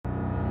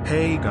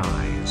Hey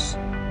guys!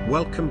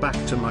 Welcome back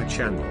to my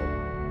channel.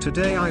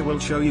 Today I will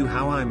show you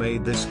how I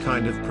made this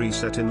kind of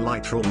preset in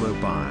Lightroom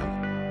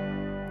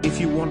Mobile. If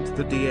you want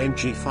the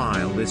DNG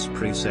file this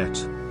preset,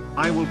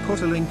 I will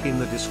put a link in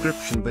the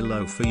description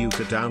below for you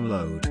to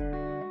download.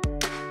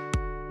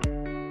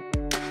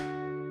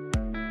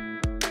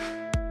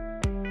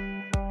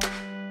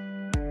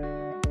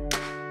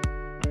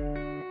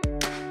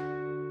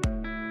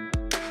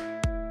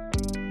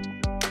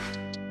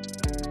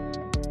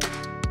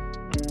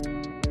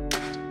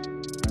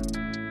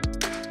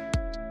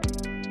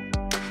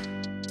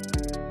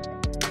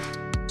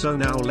 So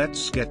now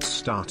let's get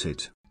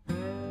started.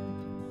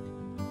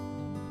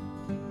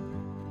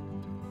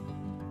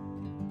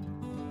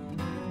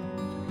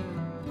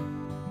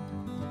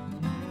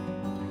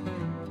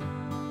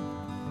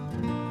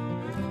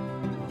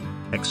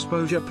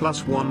 Exposure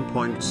plus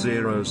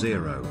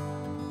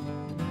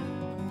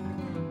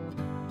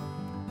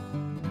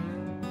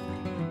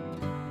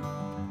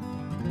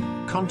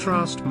 1.00.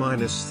 Contrast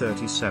minus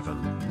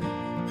 37.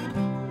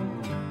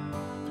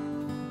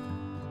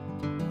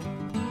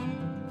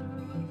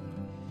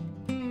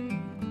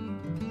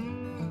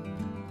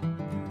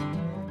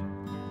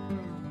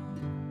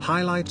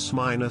 Highlights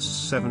minus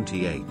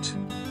 78.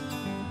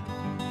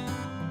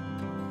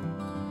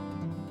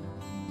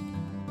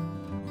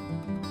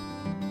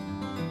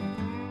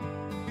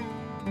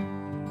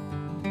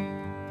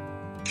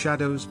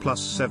 Shadows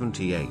plus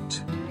 78.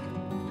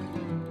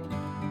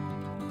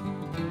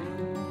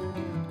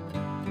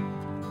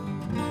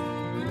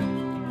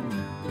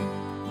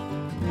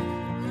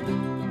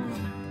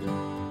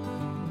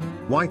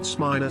 Whites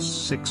minus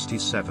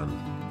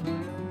 67.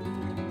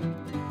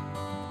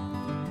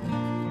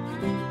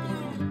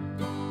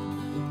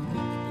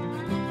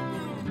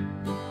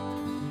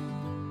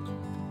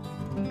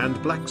 And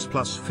blacks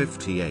plus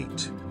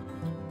 58.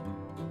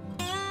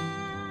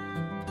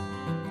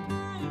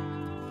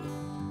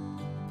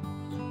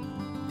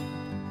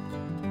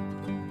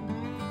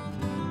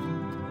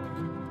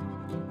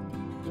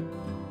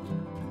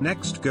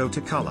 Next go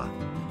to color.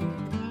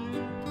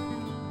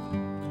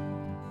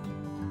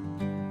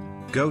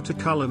 Go to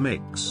color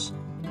mix.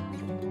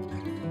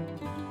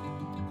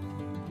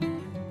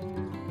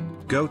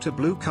 Go to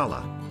blue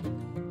color.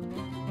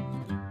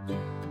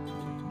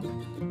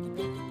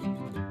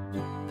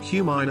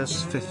 Hue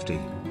minus 50.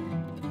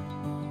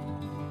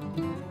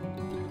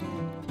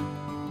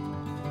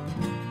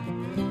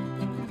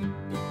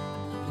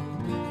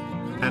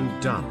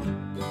 And done.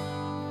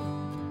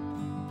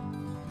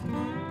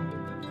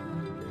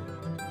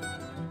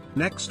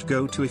 Next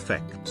go to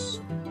effects.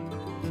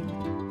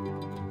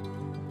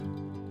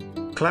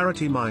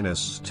 Clarity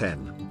minus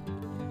 10.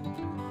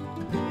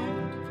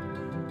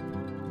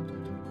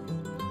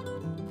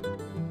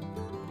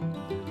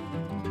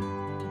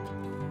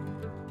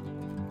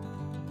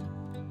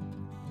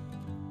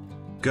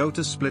 Go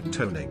to split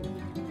toning.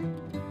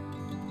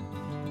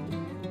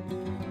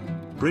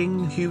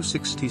 Bring hue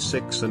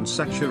 66 and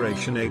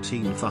saturation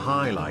 18 for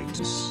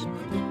highlights.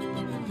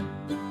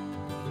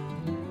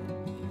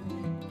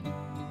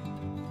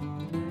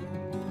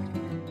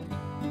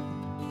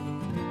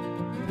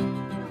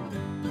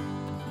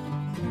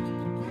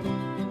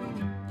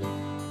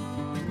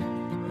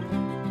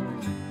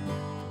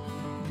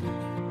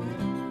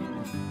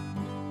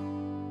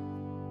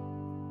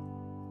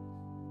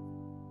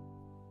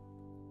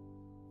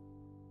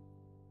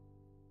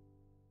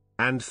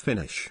 And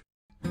finish.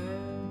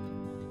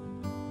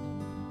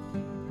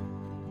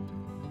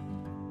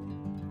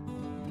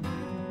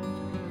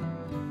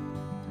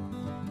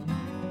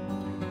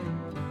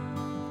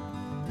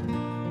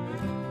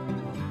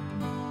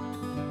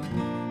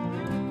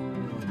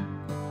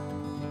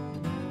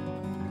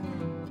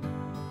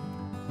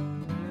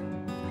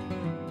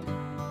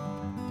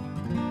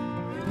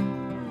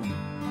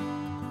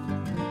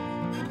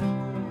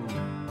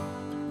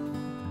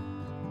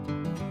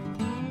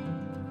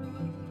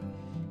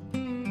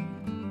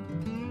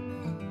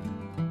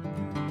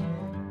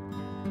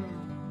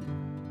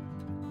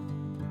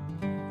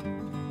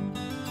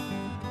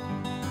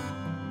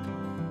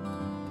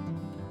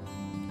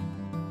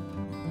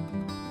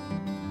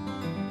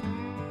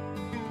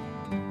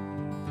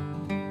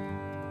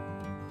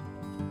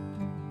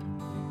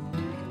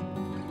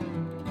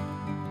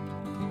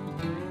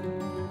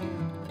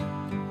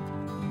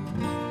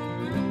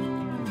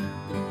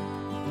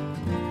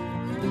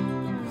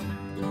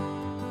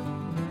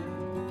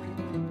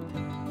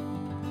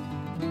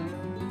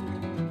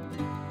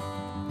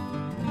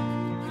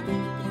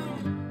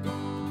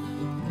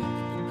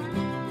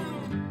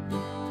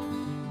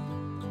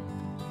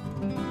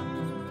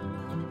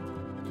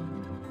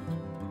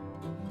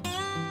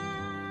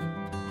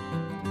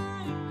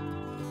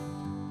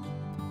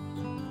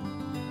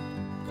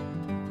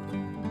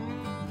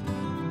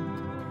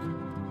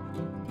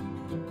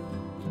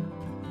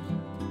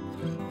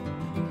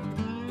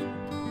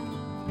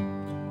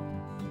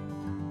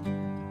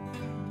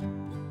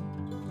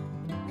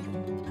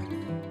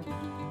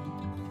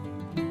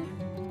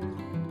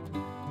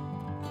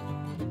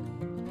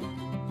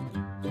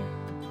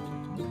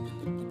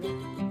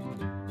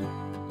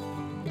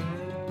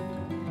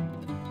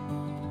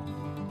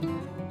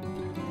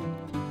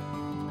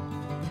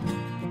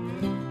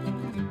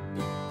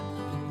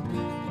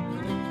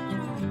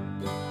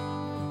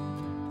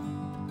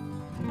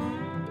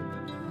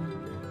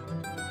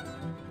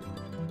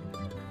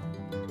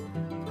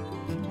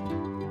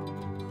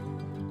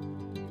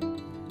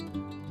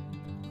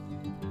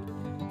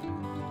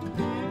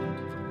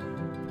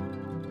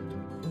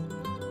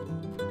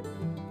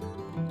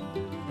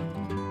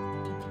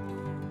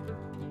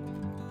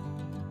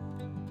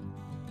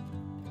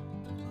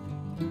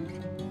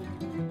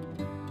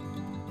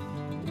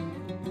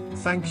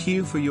 Thank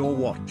you for your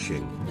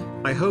watching.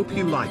 I hope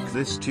you like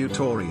this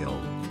tutorial.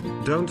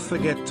 Don't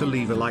forget to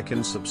leave a like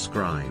and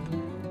subscribe.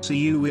 See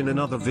you in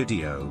another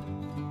video.